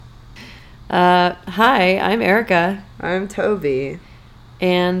Hi, I'm Erica. I'm Toby.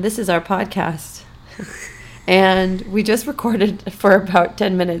 And this is our podcast. And we just recorded for about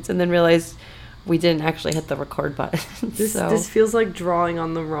 10 minutes and then realized we didn't actually hit the record button. This feels like drawing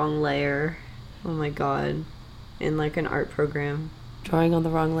on the wrong layer. Oh my god. In like an art program. Drawing on the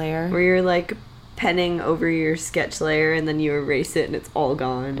wrong layer? Where you're like penning over your sketch layer and then you erase it and it's all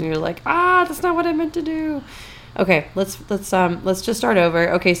gone. And you're like, that's not what I meant to do. Okay, let's just start over.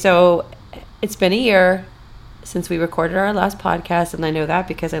 Okay, so it's been a year since we recorded our last podcast, and I know that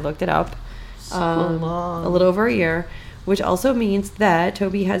because I looked it up. So long. A little over a year, which also means that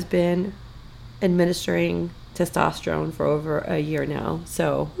Toby has been administering testosterone for over a year now.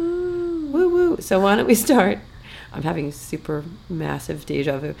 So, woo. So why don't we start? I'm having super massive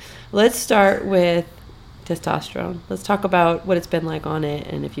deja vu. Let's start with testosterone. Let's talk about what it's been like on it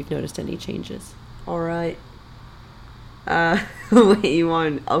and if you've noticed any changes. All right. Wait, you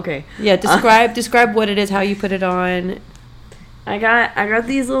want... Okay. Yeah, describe what it is, how you put it on. I got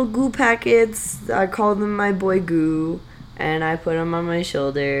these little goo packets. I call them my boy goo, and I put them on my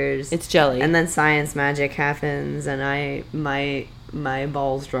shoulders. It's jelly. And then science magic happens, and my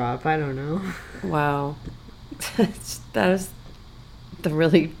balls drop. I don't know. Wow. That was the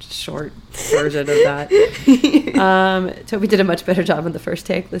really short version of that. Toby did a much better job in the first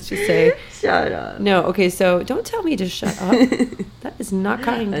take, let's just say. Shut up. No, okay, so don't tell me to shut up. That is not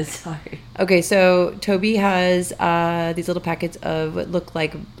kind. I'm sorry. Okay, so Toby has these little packets of what look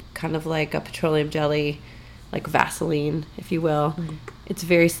like kind of like a petroleum jelly, like Vaseline, if you will. Mm. It's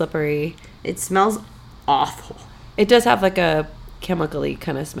very slippery. It smells awful. It does have like a chemical-y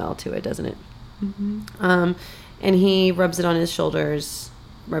kind of smell to it, doesn't it? Mm-hmm. And he rubs it on his shoulders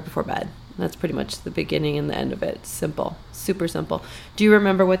right before bed. That's pretty much the beginning and the end of it. Simple. Super simple. Do you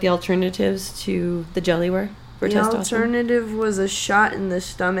remember what the alternatives to the jelly were for testosterone? The alternative was a shot in the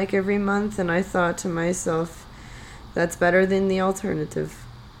stomach every month, and I thought to myself, that's better than the alternative.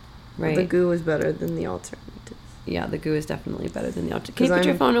 Right. The goo is better than the alternative. Yeah, the goo is definitely better than the alternative. Can you put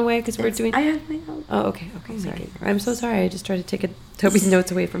your phone away? Because we're doing... I have my phone. Oh, okay, sorry. I'm so sorry. I just tried to take Toby's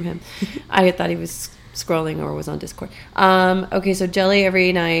notes away from him. I thought he was scrolling or was on Discord. Okay, so jelly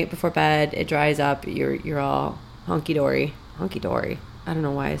every night before bed. It dries up. You're all hunky-dory. Hunky-dory. I don't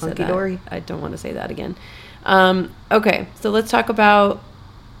know why I said hunky-dory. That. I don't want to say that again. Okay, so let's talk about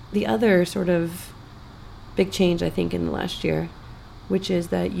the other sort of big change, I think, in the last year, which is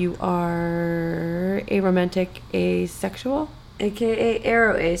that you are aromantic asexual. AKA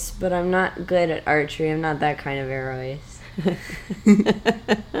arrow ace, but I'm not good at archery. I'm not that kind of arrow ace.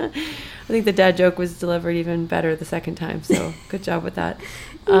 I think the dad joke was delivered even better the second time, so good job with that.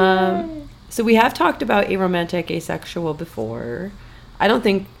 So we have talked about aromantic asexual before. I don't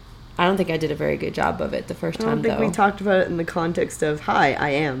think I did a very good job of it the first time, though. I don't think we talked about it in the context of, hi, I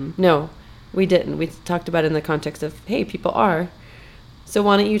am. No, we didn't. We talked about it in the context of, hey, people are. So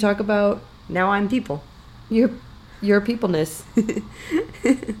why don't you talk about... Now I'm people. Your peopleness.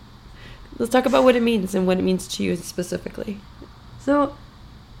 Let's talk about what it means and what it means to you specifically. So,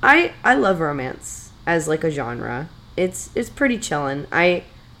 I love romance as like a genre. It's pretty chillin'.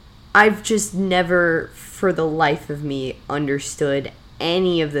 I've just never, for the life of me, understood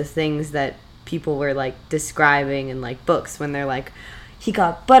any of the things that people were like describing in like books when they're like, he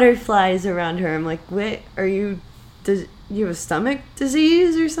got butterflies around her. I'm like, wait, does you have a stomach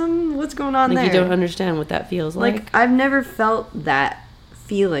disease or something? What's going on there? You don't understand what that feels like. Like, I've never felt that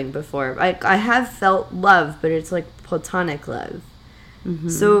feeling before. I have felt love, but it's like platonic love. Mm-hmm.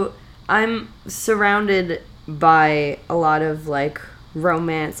 So I'm surrounded by a lot of like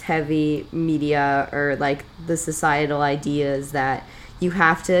romance heavy media, or like the societal ideas that you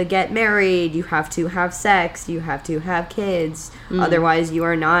have to get married, you have to have sex, you have to have kids, otherwise you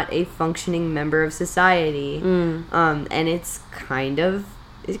are not a functioning member of society. And it kind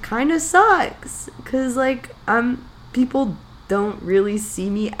of sucks, because like people don't really see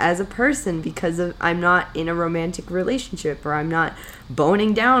me as a person because I'm not in a romantic relationship, or I'm not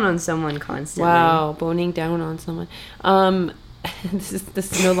boning down on someone constantly. Wow, boning down on someone. This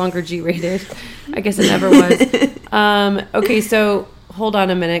is no longer G-rated. I guess it never was. Okay, so hold on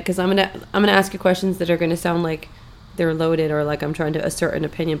a minute, because I'm gonna ask you questions that are gonna sound like they're loaded or like I'm trying to assert an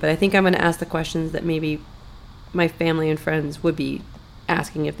opinion, but I think I'm gonna ask the questions that maybe my family and friends would be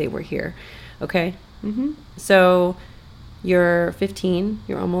asking if they were here. Okay? Mm-hmm. So you're 15,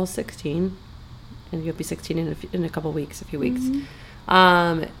 you're almost 16, and you'll be 16 in a couple weeks, a few weeks.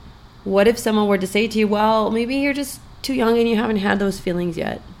 Mm-hmm. What if someone were to say to you, well, maybe you're just too young and you haven't had those feelings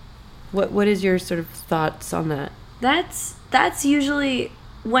yet? What is your sort of thoughts on that? That's usually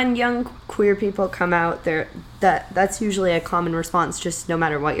when young queer people come out, that's usually a common response. Just no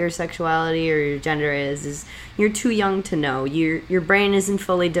matter what your sexuality or your gender is you're too young to know. Your brain isn't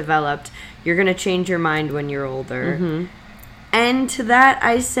fully developed. You're gonna change your mind when you're older. Mm-hmm. And to that,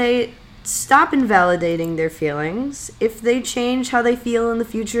 I say, stop invalidating their feelings. If they change how they feel in the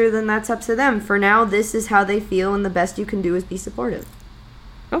future, then that's up to them. For now, this is how they feel, and the best you can do is be supportive.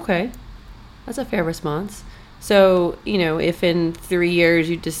 Okay. That's a fair response. So, if in 3 years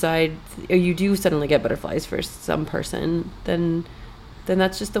you decide, or you do suddenly get butterflies for some person, then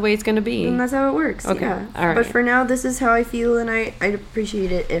that's just the way it's going to be. And that's how it works. Okay. Yeah. All right. But for now, this is how I feel, and I'd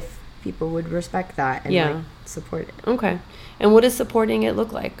appreciate it if people would respect that and support it. Okay. And what does supporting it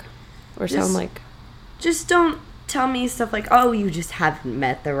look like or sound like? Just don't tell me stuff like, oh, you just haven't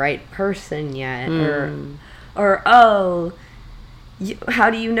met the right person yet, or oh,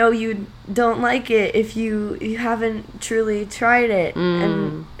 how do you know you don't like it if you haven't truly tried it?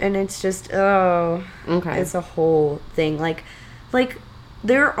 And it's just, it's a whole thing. Like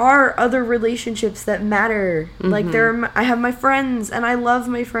there are other relationships that matter. Like I have my friends and I love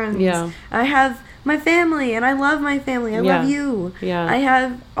my friends. Yeah. I have my family and I love my family. I love you. Yeah. I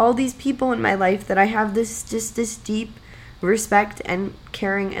have all these people in my life that I have this deep respect and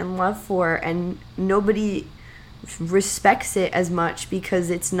caring and love for, and nobody respects it as much because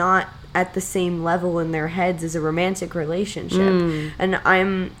it's not at the same level in their heads as a romantic relationship. And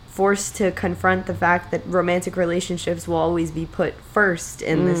I'm forced to confront the fact that romantic relationships will always be put first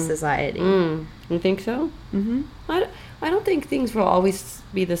in this society. You think so? Mm-hmm. I don't think things will always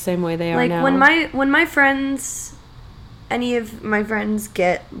be the same way they are now. When my friends, any of my friends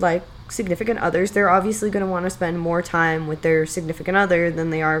get like significant others, they're obviously going to want to spend more time with their significant other than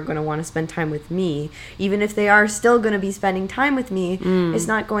they are going to want to spend time with me. Even if they are still going to be spending time with me, it's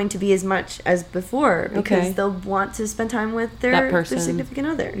not going to be as much as before because they'll want to spend time with their significant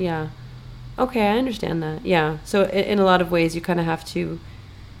other. Yeah. Okay, I understand that. Yeah. So in a lot of ways, you kind of have to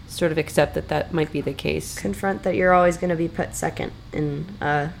sort of accept that might be the case. Confront that you're always going to be put second in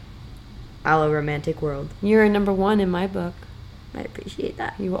a allo-romantic world. You're a number one in my book. I appreciate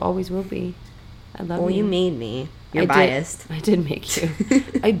that. You always will be. I love you. Well, you made me. You're biased. I did make you.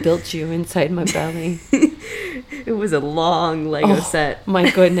 I built you inside my belly. It was a long Lego set.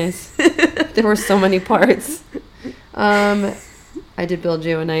 My goodness. There were so many parts. I did build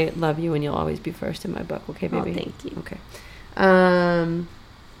you, and I love you, and you'll always be first in my book. Okay, baby? Oh, thank you. Okay.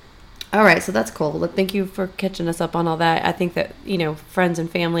 All right, so that's cool. Look, thank you for catching us up on all that. I think that, friends and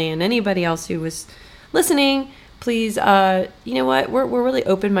family and anybody else who was listening, please, you know what? We're really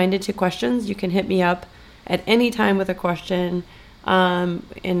open-minded to questions. You can hit me up at any time with a question. And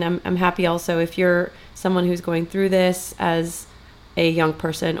I'm happy also if you're someone who's going through this as a young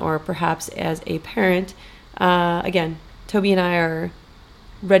person or perhaps as a parent. Again, Toby and I are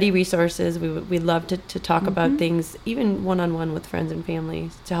ready resources. We'd love to talk about things, even one-on-one with friends and family,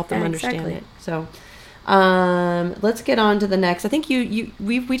 to help them understand it. So let's get on to the next. I think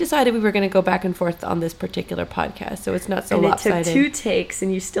we decided we were going to go back and forth on this particular podcast, so it's not so lopsided. It took 2 takes,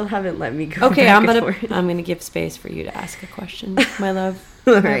 and you still haven't let me go. Okay, I'm gonna give space for you to ask a question, my love.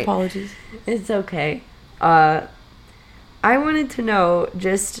 My apologies. It's okay. I wanted to know,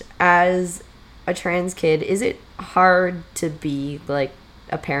 just as a trans kid, is it hard to be like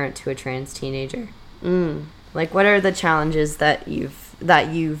a parent to a trans teenager? Like, what are the challenges that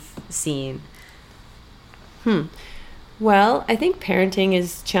you've seen? Well, I think parenting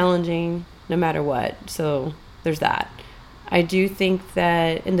is challenging no matter what. So there's that. I do think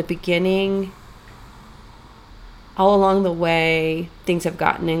that in the beginning, all along the way, things have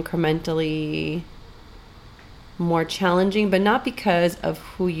gotten incrementally more challenging, but not because of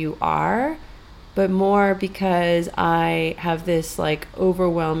who you are, but more because I have this like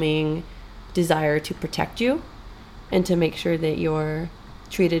overwhelming desire to protect you and to make sure that you're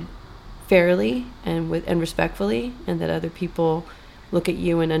treated fairly and respectfully, and that other people look at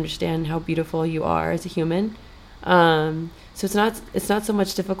you and understand how beautiful you are as a human. So it's not so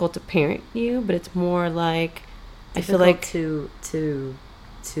much difficult to parent you, but it's more like I feel like to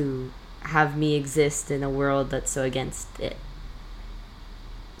have me exist in a world that's so against it.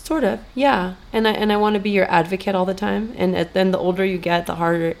 Sort of, yeah. And I want to be your advocate all the time. And then the older you get, the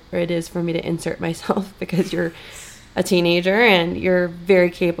harder it is for me to insert myself because you're a teenager and you're very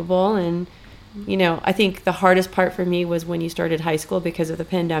capable. And, I think the hardest part for me was when you started high school because of the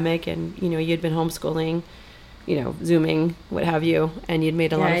pandemic and, you'd been homeschooling, Zooming, what have you, and you'd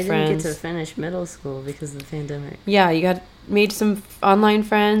made a lot of friends. I didn't get to finish middle school because of the pandemic. Yeah, you made some online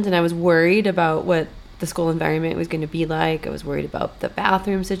friends, and I was worried about what the school environment was going to be like. I was worried about the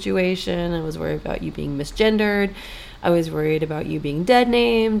bathroom situation. I was worried about you being misgendered. I was worried about you being dead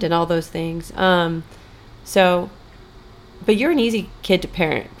named and all those things. But you're an easy kid to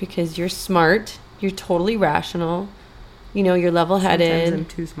parent because you're smart. You're totally rational. You know, you're level-headed. Sometimes I'm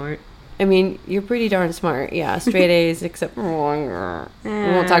too smart. I mean, you're pretty darn smart. Yeah, straight A's, except we won't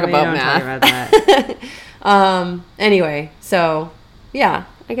talk about math. Talk about that. Anyway, so yeah,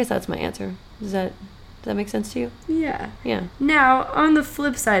 I guess that's my answer. Does that make sense to you? Yeah. Yeah. Now, on the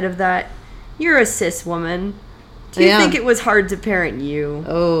flip side of that, you're a cis woman. Do you think it was hard to parent you?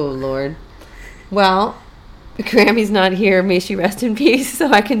 Oh, Lord. Well, Grammy's not here. May she rest in peace.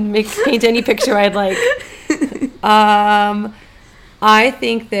 So I can paint any picture I'd like. I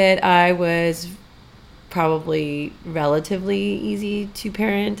think that I was probably relatively easy to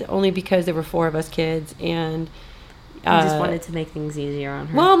parent, only because there were 4 of us kids, and I just wanted to make things easier on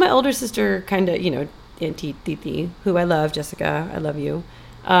her. Well, my older sister kind of, Auntie Titi, who I love, Jessica, I love you,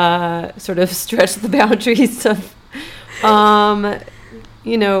 sort of stretched the boundaries of,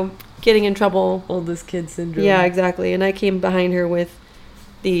 getting in trouble. Oldest kid syndrome. Yeah, exactly. And I came behind her with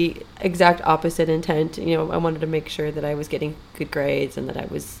the exact opposite intent. I wanted to make sure that I was getting good grades and that I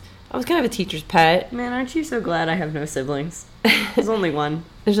was kind of a teacher's pet. Man, aren't you so glad I have no siblings? There's only one.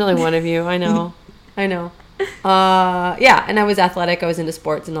 There's only one of you. I know. Yeah, and I was athletic. I was into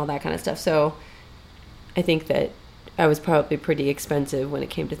sports and all that kind of stuff. So I think that I was probably pretty expensive when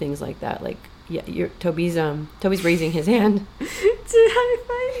it came to things like that. Like, yeah, Toby's raising his hand. To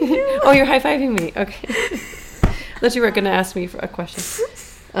high-five you. Oh, you're high-fiving me. Okay. Thought you were going to ask me for a question.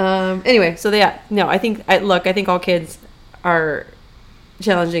 Anyway, so I think all kids are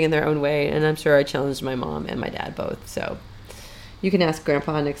challenging in their own way, and I'm sure I challenged my mom and my dad both. So you can ask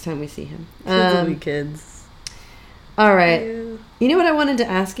Grandpa next time we see him. Kids will be kids. All right. Yeah. You know what I wanted to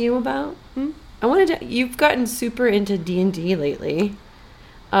ask you about? You've gotten super into D&D lately,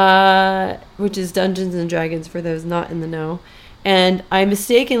 which is Dungeons and Dragons for those not in the know. And I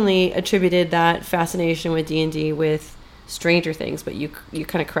mistakenly attributed that fascination with D&D with Stranger Things, but you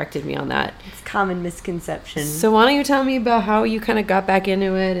kind of corrected me on that. It's common misconception. So why don't you tell me about how you kind of got back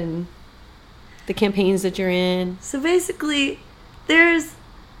into it and the campaigns that you're in? So basically,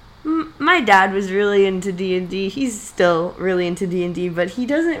 my dad was really into D&D. He's still really into D&D, but he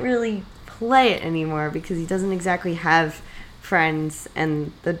doesn't really play it anymore because he doesn't exactly have friends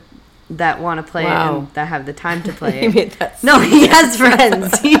and that want to play it and that have the time to play it. No, he has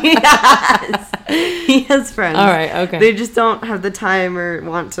friends. He has friends. All right, okay. They just don't have the time or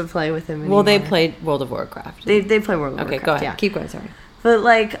want to play with him anymore. Well, they played World of Warcraft. They play World of Warcraft. Okay, go ahead. Yeah. Keep going, sorry. But,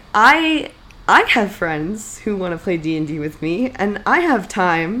 like, I have friends who want to play D&D with me, and I have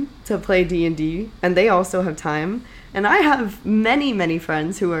time to play D&D, and they also have time. And I have many, many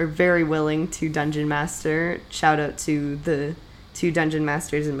friends who are very willing to Dungeon Master. Shout out to the 2 Dungeon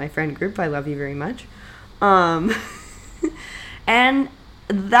Masters in my friend group. I love you very much. And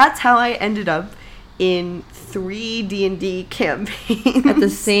that's how I ended up in 3 D&D campaigns. At the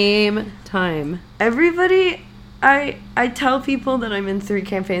same time. Everybody, I tell people that I'm in 3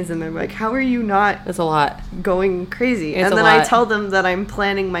 campaigns and they're like, how are you not That's a lot. Going crazy? It's and then a lot. I tell them that I'm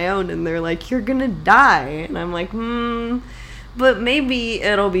planning my own and they're like, you're gonna die. And I'm like, but maybe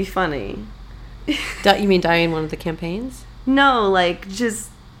it'll be funny. You mean die in one of the campaigns? No, like, just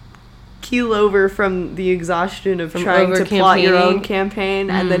keel over from the exhaustion of trying to plot your own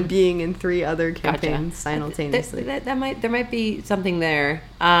campaign and then being in 3 other campaigns simultaneously. There might be something there.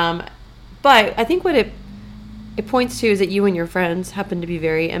 But I think what it points to is that you and your friends happen to be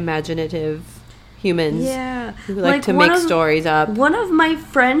very imaginative humans. Yeah. Who like to make stories up. One of my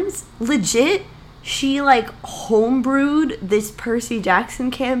friends, legit, she, like, homebrewed this Percy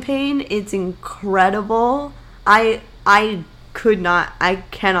Jackson campaign. It's incredible. I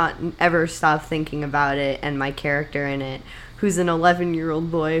cannot ever stop thinking about it and my character in it, who's an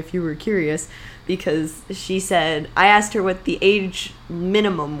 11-year-old boy, if you were curious, because she said, I asked her what the age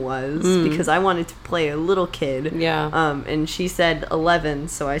minimum was, because I wanted to play a little kid. Yeah. And she said 11,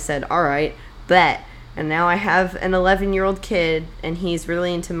 so I said, all right, bet. And now I have an 11-year-old kid, and he's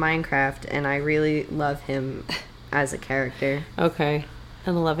really into Minecraft, and I really love him as a character. Okay.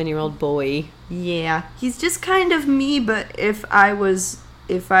 An 11-year-old boy. Yeah. He's just kind of me, but if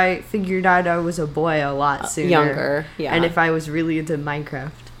I figured out I was a boy a lot sooner. Younger, yeah. And if I was really into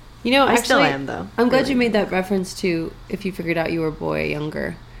Minecraft. I still am, though. I'm glad you made that reference to if you figured out you were a boy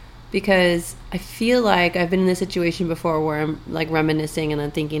younger. Because I feel like I've been in this situation before where I'm, like, reminiscing and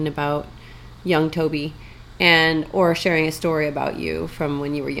I'm thinking about young Toby or sharing a story about you from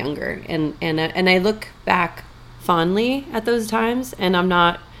when you were younger. And I look back fondly at those times, and I'm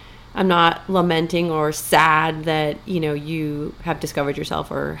not I'm not lamenting or sad that, you know, you have discovered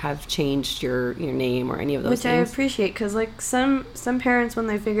yourself or have changed your name or any of those Which things. I appreciate, because, like, some parents, when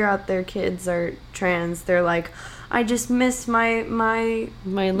they figure out their kids are trans, they're like, I just miss my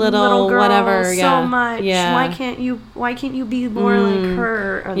little girl whatever, so much. Yeah. Why can't you be more like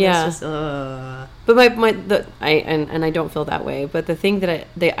her? And Yeah. that's just, But I don't feel that way. But the thing that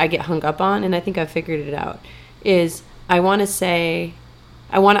I get hung up on, and I think I've figured it out, is I want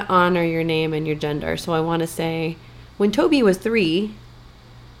to honor your name and your gender. So I want to say, when Toby was 3,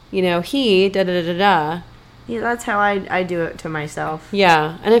 you know, he da-da-da-da-da. Yeah, that's how I do it to myself.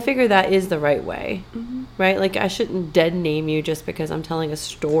 Yeah, and I figure that is the right way, Mm-hmm. right? Like, I shouldn't dead name you just because I'm telling a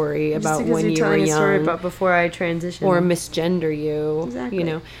story Just about because when you're you were telling a story young. about before I transitioned. Or misgender you, Exactly. you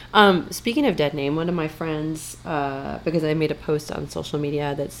know. Speaking of dead name, one of my friends, because I made a post on social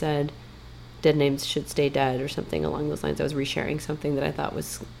media that said dead names should stay dead or something along those lines. I was resharing something that I thought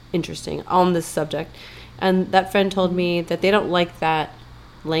was interesting on this subject. And that friend told me that they don't like that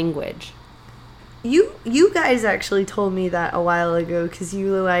language. You guys actually told me that a while ago, because you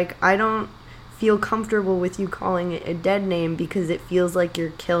were like, I don't feel comfortable with you calling it a dead name because it feels like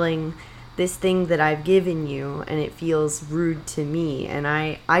you're killing this thing that I've given you, and it feels rude to me. And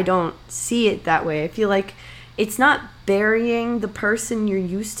I don't see it that way. I feel like it's not burying the person you're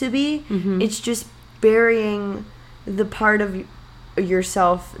used to be. Mm-hmm. It's just burying the part of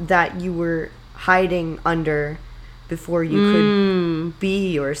yourself that you were hiding under before you could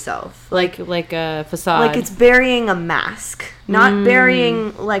be yourself. Like a facade. Like, it's burying a mask. Not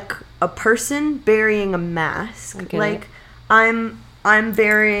burying, like, a person, burying a mask. I get Like, it. I'm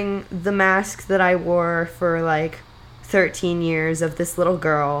burying the mask that I wore for, like, 13 years of this little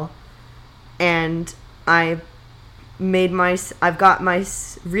girl, and I've got my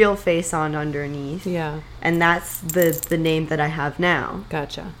real face on underneath. Yeah. And that's the name that I have now.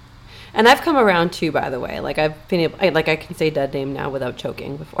 Gotcha. And I've come around too, by the way. Like, I've been able, I can say dead name now without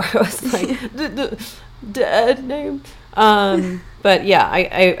choking. Before I was like, dead name. But yeah,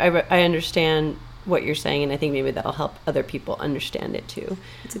 I understand what you're saying, and I think maybe that'll help other people understand it too.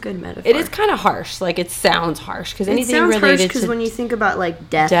 It's a good metaphor. It is kind of harsh. Like, it sounds harsh because anything it sounds harsh related because to when you think about, like,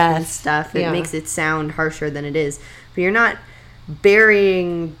 death and stuff, it yeah. makes it sound harsher than it is. But you're not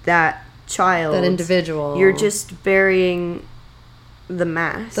burying that child, that individual, you're just burying the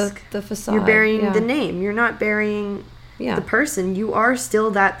mask, the facade. You're burying yeah. the name. You're not burying yeah. the person. You are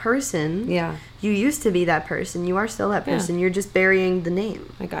still that person. Yeah. You used to be that person. You are still that person. Yeah. You're just burying the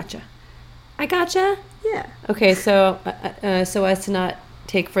name. I gotcha. Yeah. Okay, so so as to not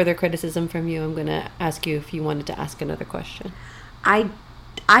take further criticism from you, I'm going to ask you if you wanted to ask another question. I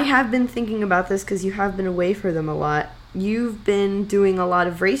have been thinking about this because you have been away for them a lot. You've been doing a lot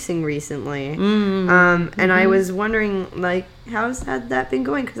of racing recently. And I was wondering, like, how's that been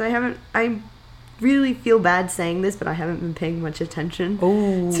going? Because I really feel bad saying this, but I haven't been paying much attention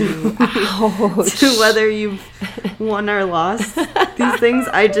to whether you've won or lost these things.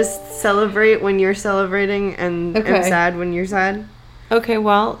 I just celebrate when you're celebrating and am sad when you're sad. Okay,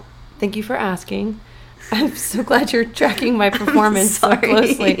 well, thank you for asking. I'm so glad you're tracking my performance so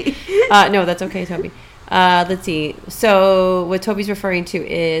closely. No, that's okay, Toby. Let's see. So what Toby's referring to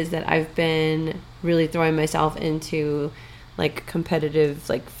is that I've been really throwing myself into, like, competitive,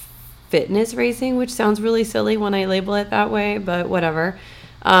 like, fitness racing, which sounds really silly when I label it that way, but whatever.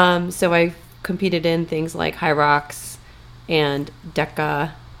 So I competed in things like High Rocks and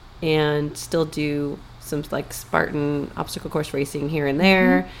DECA, and still do some, like, Spartan obstacle course racing here and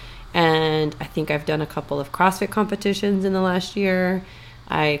there. And I think I've done a couple of CrossFit competitions in the last year.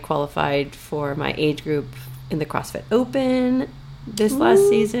 I qualified for my age group in the CrossFit Open this last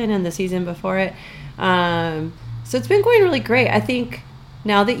season and the season before it. So it's been going really great. I think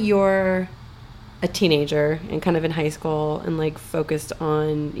now that you're a teenager and kind of in high school and, like, focused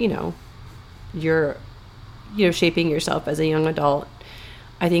on, you're shaping yourself as a young adult,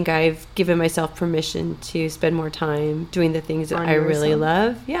 I think I've given myself permission to spend more time doing the things that I really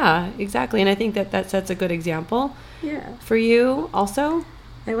love. Yeah, exactly. And I think that sets a good example for you also.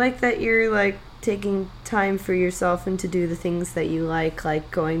 I like that you're, like, taking time for yourself and to do the things that you like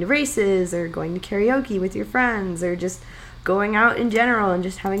going to races or going to karaoke with your friends or just going out in general and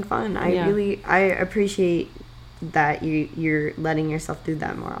just having fun. I appreciate that you're letting yourself do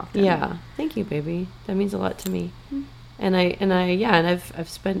that more often. Yeah. Thank you, baby. That means a lot to me. And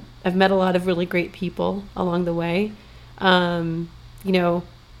I've met a lot of really great people along the way. I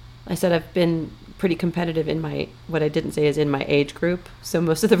said I've been pretty competitive in what I didn't say is in my age group. So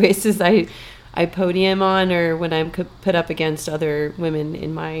most of the races I podium on, or when I'm put up against other women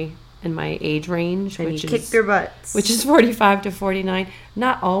in my in my age range, And which you is kick their butts. which is 45 to 49.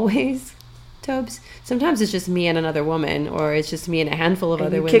 Not always, Tobes. Sometimes it's just me and another woman, or it's just me and a handful of and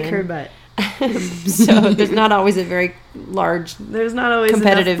other you women. kick her butt. So there's not always a very large There's not always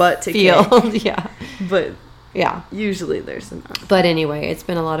competitive enough butt to field. kick, Yeah. but Yeah. usually there's enough. But anyway, it's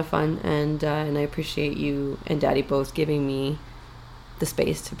been a lot of fun, and I appreciate you and Daddy both giving me the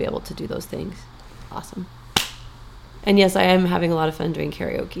space to be able to do those things. Awesome. And yes, I am having a lot of fun doing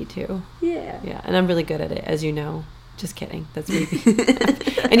karaoke too. Yeah. Yeah, and I'm really good at it, as you know. Just kidding. That's me.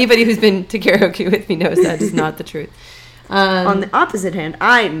 Anybody who's been to karaoke with me knows that is not the truth. On the opposite hand,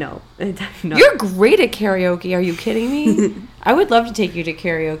 I know. No. You're great at karaoke. Are you kidding me? I would love to take you to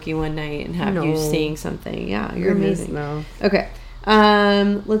karaoke one night and have you sing something. Yeah, you're amazing. No. Okay.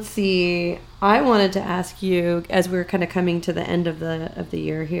 Let's see. I wanted to ask you, as we're kind of coming to the end of the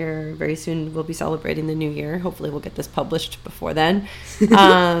year here, very soon we'll be celebrating the new year. Hopefully we'll get this published before then.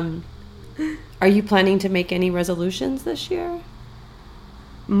 Are you planning to make any resolutions this year?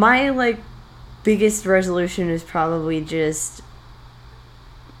 My biggest resolution is probably just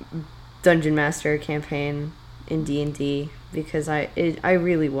Dungeon Master campaign in D&D, because I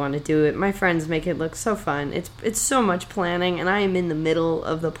really want to do it. My friends make it look so fun. It's so much planning, and I am in the middle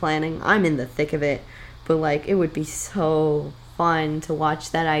of the planning. I'm in the thick of it, but it would be so fun to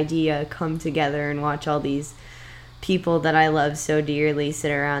watch that idea come together and watch all these people that I love so dearly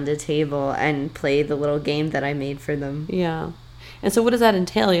sit around a table and play the little game that I made for them. Yeah. And so what does that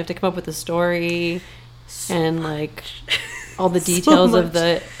entail? You have to come up with a story and all the details of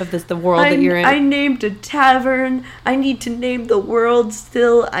the world that you're in. I named a tavern. I need to name the world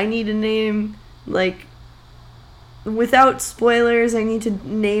still. I need to name without spoilers, I need to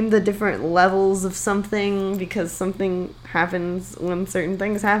name the different levels of something, because something happens when certain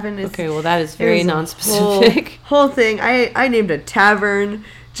things happen. Okay, well that is very non-specific. Whole thing. I named a tavern,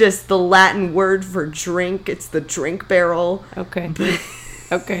 just the Latin word for drink. It's the drink barrel. Okay.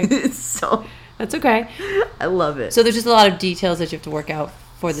 Okay. So that's okay. I love it. So there's just a lot of details that you have to work out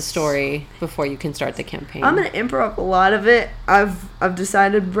for the story before you can start the campaign. I'm gonna improv a lot of it. I've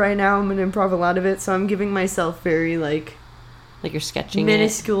decided right now I'm gonna improv a lot of it, so I'm giving myself very you're sketching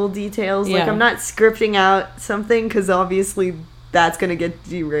minuscule details. Yeah. I'm not scripting out something, because obviously that's gonna get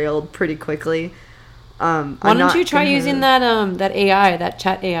derailed pretty quickly. Why don't you try using that AI, that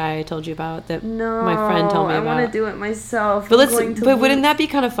chat AI I told you about, that my friend told me about? I want to do it myself. But wouldn't that be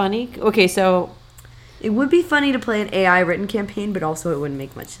kind of funny? Okay, so it would be funny to play an AI written campaign, but also it wouldn't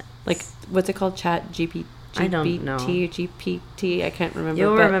make much sense. What's it called? Chat GPT? I don't know. GPT? I can't remember.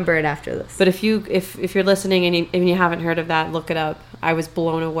 You'll remember it after this. But if you're listening and you haven't heard of that, look it up. I was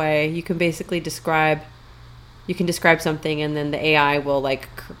blown away. You can basically describe something, and then the AI will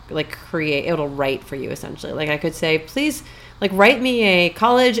create. It'll write for you essentially. I could say, please, write me a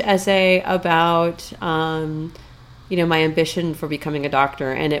college essay about my ambition for becoming a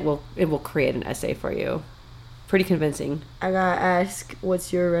doctor, and it will create an essay for you. Pretty convincing. I gotta ask,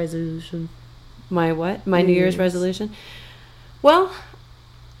 what's your resolution? My what? My New Year's resolution? Well,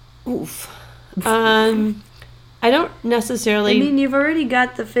 I don't necessarily... I mean, you've already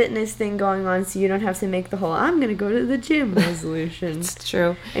got the fitness thing going on, so you don't have to make the whole, I'm going to go to the gym resolution. It's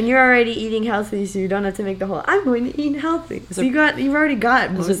true. And you're already eating healthy, so you don't have to make the whole, I'm going to eat healthy. So you've already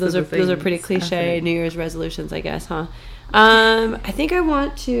got most of the things. Those are pretty cliche New Year's resolutions, I guess, huh? I think I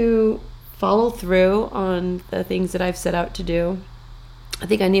want to follow through on the things that I've set out to do. I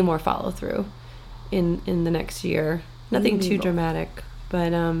think I need more follow through in the next year. Nothing too dramatic,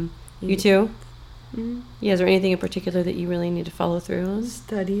 but you too? Mm-hmm. Yeah, is there anything in particular that you really need to follow through on?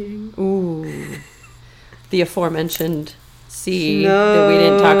 Studying. Ooh. The aforementioned C that we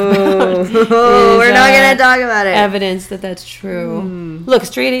didn't talk about. We're not going to talk about it. Evidence that that's true. Look,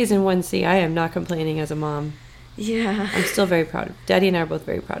 straight A's and 1 C. I am not complaining as a mom. Yeah. I'm still very proud of Daddy and I are both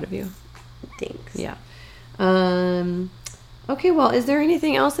very proud of you. Thanks. Yeah. Okay, well, is there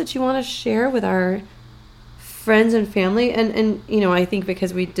anything else that you want to share with our friends and family? And I think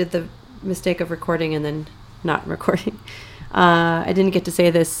because we did the mistake of recording and then not recording, I didn't get to say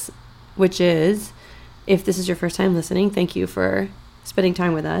this, which is, if this is your first time listening, thank you for spending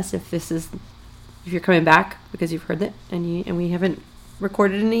time with us. If you're coming back because you've heard it and we haven't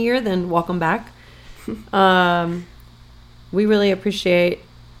recorded in a year, then welcome back. We really appreciate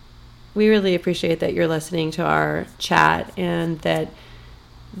that you're listening to our chat, and that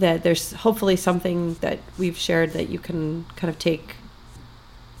there's hopefully something that we've shared that you can kind of take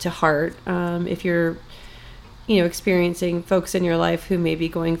to heart. If you're experiencing folks in your life who may be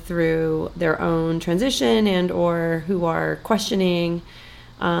going through their own transition and or who are questioning,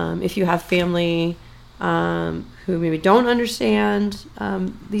 if you have family who maybe don't understand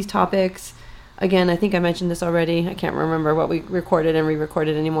these topics. Again, I think I mentioned this already. I can't remember what we recorded and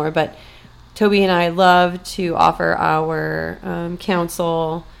re-recorded anymore, but Toby and I love to offer our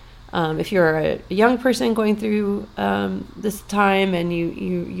counsel. If you're a young person going through this time and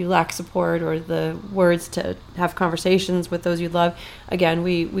you lack support or the words to have conversations with those you love, again,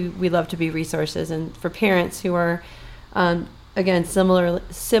 we love to be resources. And for parents who are, again,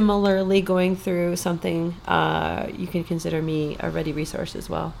 similarly going through something, you can consider me a ready resource as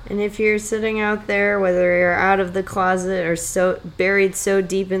well. And if you're sitting out there, whether you're out of the closet or so buried so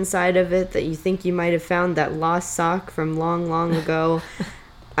deep inside of it that you think you might have found that lost sock from long, long ago,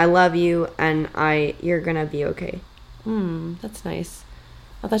 I love you, and you're gonna be okay. That's nice.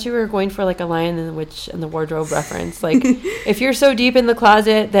 I thought you were going for like a Lion and the Witch and the Wardrobe reference. Like, if you're so deep in the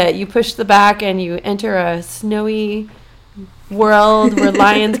closet that you push the back and you enter a snowy world where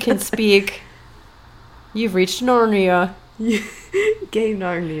lions can speak, you've reached Narnia. Gay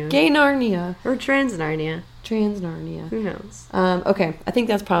Narnia. Gay Narnia. Or trans Narnia. Trans Narnia. Who knows? Okay, I think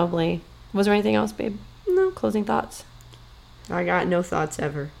that's probably... Was there anything else, babe? No. Closing thoughts? I got no thoughts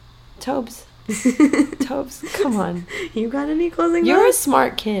ever. Tobes, come on. You got any closing thoughts? You're a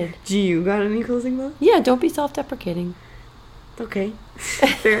smart kid. Do you got any closing thoughts? Yeah, don't be self-deprecating. Okay.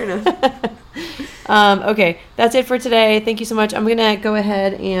 Fair enough. Okay, that's it for today. Thank you so much. I'm going to go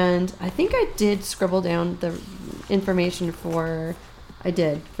ahead and I think I did scribble down the information for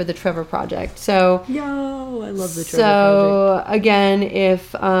the Trevor Project. So, yo, I love the Trevor Project. So again,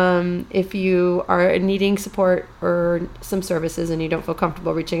 if you are needing support or some services and you don't feel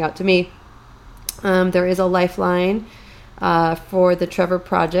comfortable reaching out to me, there is a lifeline for the Trevor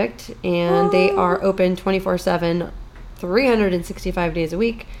Project, and they are open 24/7, 365 days a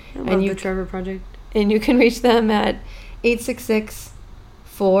week. I love the Trevor Project. And you can reach them at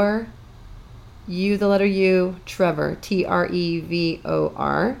 866-4 U, the letter U, Trevor,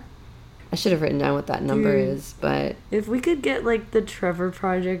 Trevor. I should have written down what that number is, but... If we could get, like, the Trevor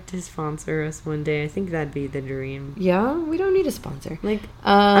Project to sponsor us one day, I think that'd be the dream. Yeah? We don't need a sponsor. Like,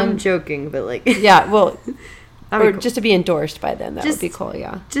 I'm joking, but, like... Yeah, well... or cool. Just to be endorsed by them, that would be cool,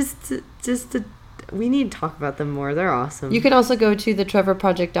 yeah. Just to... We need to talk about them more. They're awesome. You can also go to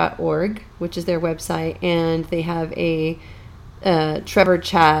thetrevorproject.org, which is their website, and they have a... Trevor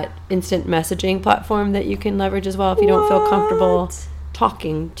Chat instant messaging platform that you can leverage as well if you don't feel comfortable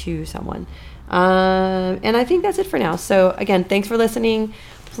talking to someone. And I think that's it for now. So again, thanks for listening.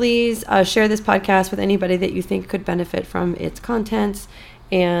 Please share this podcast with anybody that you think could benefit from its contents.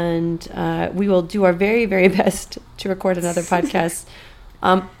 And we will do our very, very best to record another podcast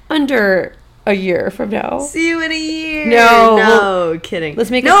under a year from now. See you in a year. No, kidding.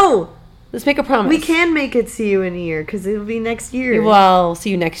 Let's make a promise. We can make it see you in a year because it'll be next year. Well, see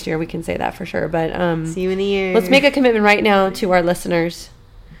you next year. We can say that for sure. But see you in a year. Let's make a commitment right now to our listeners.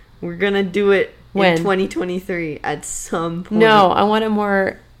 We're going to do it in 2023 at some point. No, I want a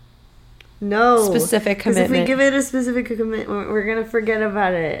more specific commitment. Because if we give it a specific commitment, we're going to forget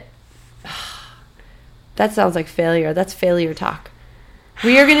about it. That sounds like failure. That's failure talk.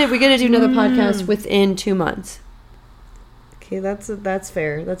 We're gonna do another podcast within 2 months. Okay, that's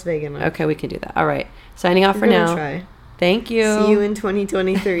fair. That's vague enough. Okay, we can do that. All right. Signing off for now. Try. Thank you. See you in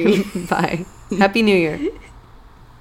 2023. Bye. Happy New Year.